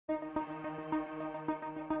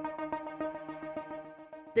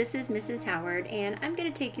This is Mrs. Howard, and I'm going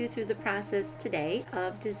to take you through the process today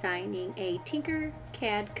of designing a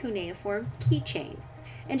Tinkercad Cuneiform keychain.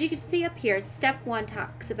 And you can see up here, step 1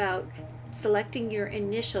 talks about selecting your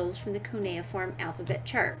initials from the cuneiform alphabet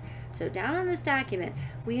chart. So down on this document,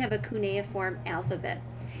 we have a cuneiform alphabet.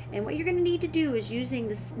 And what you're going to need to do is use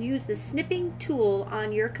the snipping tool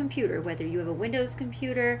on your computer, whether you have a Windows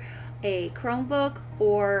computer, a Chromebook,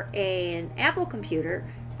 or an Apple computer.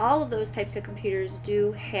 All of those types of computers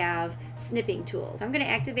do have snipping tools. I'm going to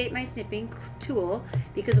activate my snipping tool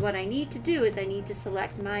because what I need to do is I need to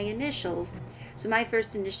select my initials. So my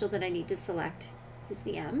first initial that I need to select is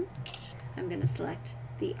the M. I'm going to select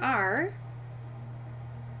the R.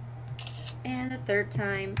 And the third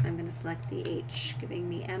time I'm going to select the H, giving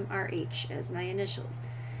me MRH as my initials.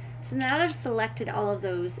 So now that I've selected all of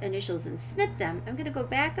those initials and snipped them, I'm going to go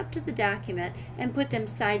back up to the document and put them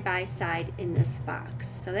side by side in this box.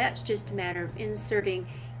 So that's just a matter of inserting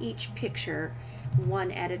each picture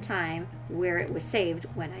one at a time where it was saved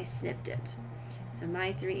when I snipped it. So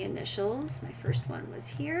my 3 initials, my first one was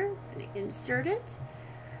here. I'm going to insert it.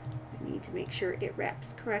 I need to make sure it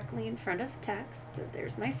wraps correctly in front of text. So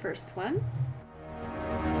there's my first one.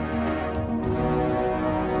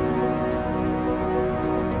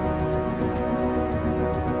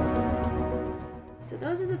 So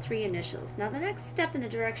those are the 3 initials. Now the next step in the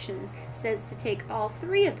directions says to take all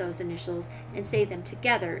 3 of those initials and save them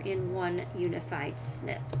together in one unified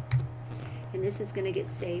snip. And this is going to get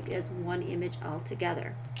saved as one image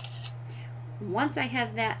altogether. Once I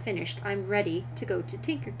have that finished, I'm ready to go to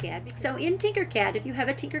Tinkercad. So in Tinkercad, if you have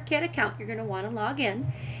a Tinkercad account, you're going to want to log in,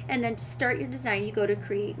 and then to start your design, you go to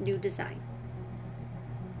Create New Design.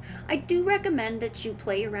 I do recommend that you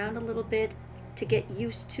play around a little bit to get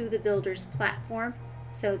used to the builder's platform.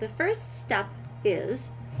 So the first step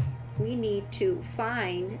is we need to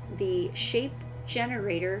find the shape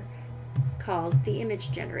generator called the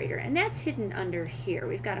image generator, and that's hidden under here.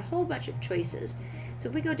 We've got a whole bunch of choices. So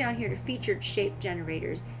if we go down here to featured shape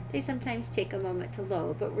generators, they sometimes take a moment to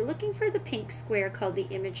load, but we're looking for the pink square called the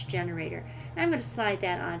image generator. And I'm going to slide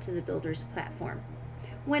that onto the builder's platform.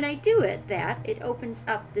 When I do it, it opens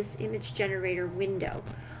up this image generator window.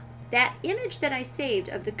 That image that I saved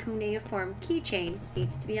of the cuneiform keychain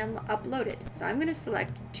needs to be uploaded. So I'm going to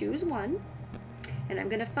select choose one, and I'm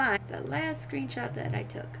going to find the last screenshot that I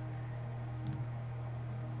took.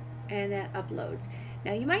 And that uploads.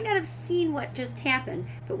 Now you might not have seen what just happened,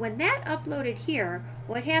 but when that uploaded here,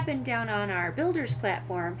 what happened down on our builder's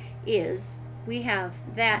platform is we have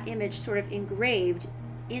that image sort of engraved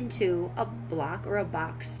into a block or a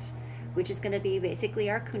box, which is going to be basically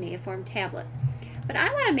our cuneiform tablet. But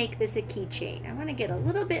I want to make this a keychain. I want to get a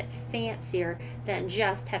little bit fancier than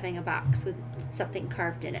just having a box with something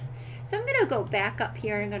carved in it. So I'm going to go back up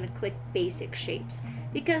here and I'm going to click Basic Shapes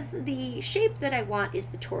because the shape that I want is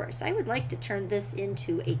the torus. I would like to turn this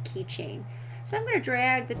into a keychain. So I'm going to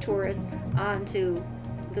drag the torus onto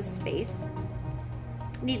the space.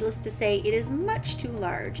 Needless to say, it is much too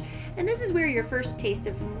large. And this is where your first taste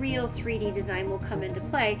of real 3D design will come into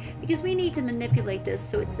play because we need to manipulate this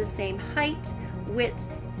so it's the same height, width,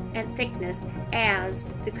 and thickness as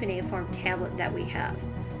the cuneiform tablet that we have.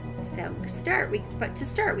 So to start,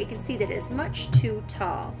 we can see that it's much too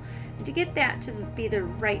tall. And to get that to be the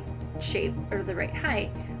right shape or the right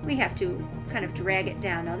height, we have to kind of drag it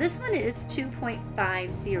down. Now this one is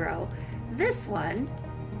 2.50. This one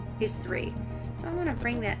is 3. So I'm going to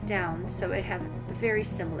bring that down so it have very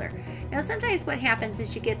similar. Now sometimes what happens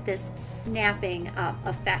is you get this snapping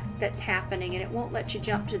effect that's happening and it won't let you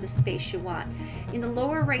jump to the space you want. In the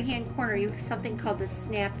lower right hand corner you have something called the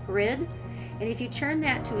snap grid, and if you turn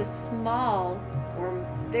that to a small or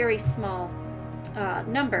very small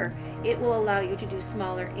number, it will allow you to do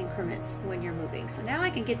smaller increments when you're moving. So now I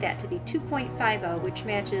can get that to be 2.50, which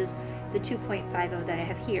matches the 2.50 that I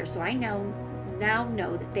have here. So I now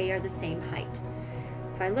know that they are the same height.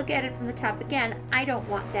 If I look at it from the top again, I don't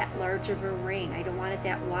want that large of a ring. I don't want it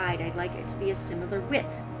that wide. I'd like it to be a similar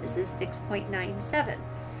width. This is 6.97.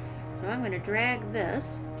 So I'm going to drag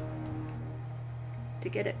this to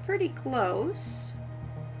get it pretty close.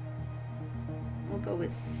 We'll go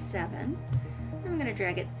with 7. I'm going to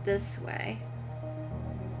drag it this way.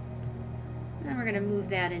 And then we're going to move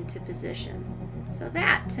that into position. So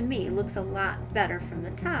that, to me, looks a lot better from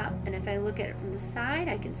the top. And if I look at it from the side,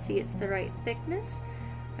 I can see it's the right thickness.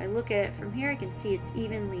 If I look at it from here, I can see it's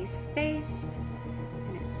evenly spaced.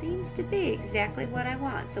 And it seems to be exactly what I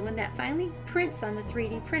want. So when that finally prints on the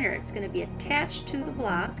 3D printer, it's going to be attached to the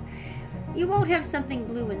block. You won't have something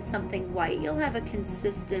blue and something white. You'll have a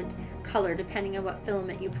consistent color depending on what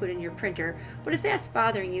filament you put in your printer. But if that's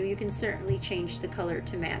bothering you, you can certainly change the color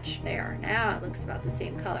to match there. Now it looks about the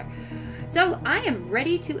same color. So I am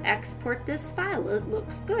ready to export this file. It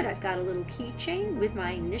looks good. I've got a little keychain with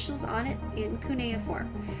my initials on it in Cuneiform.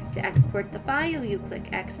 To export the file, you click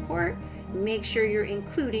Export. Make sure you're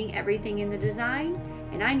including everything in the design,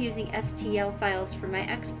 and I'm using STL files for my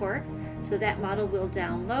export, so that model will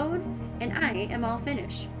download, and I am all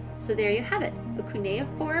finished. So there you have it, a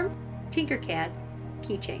Cuneiform Tinkercad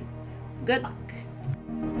keychain. Good luck.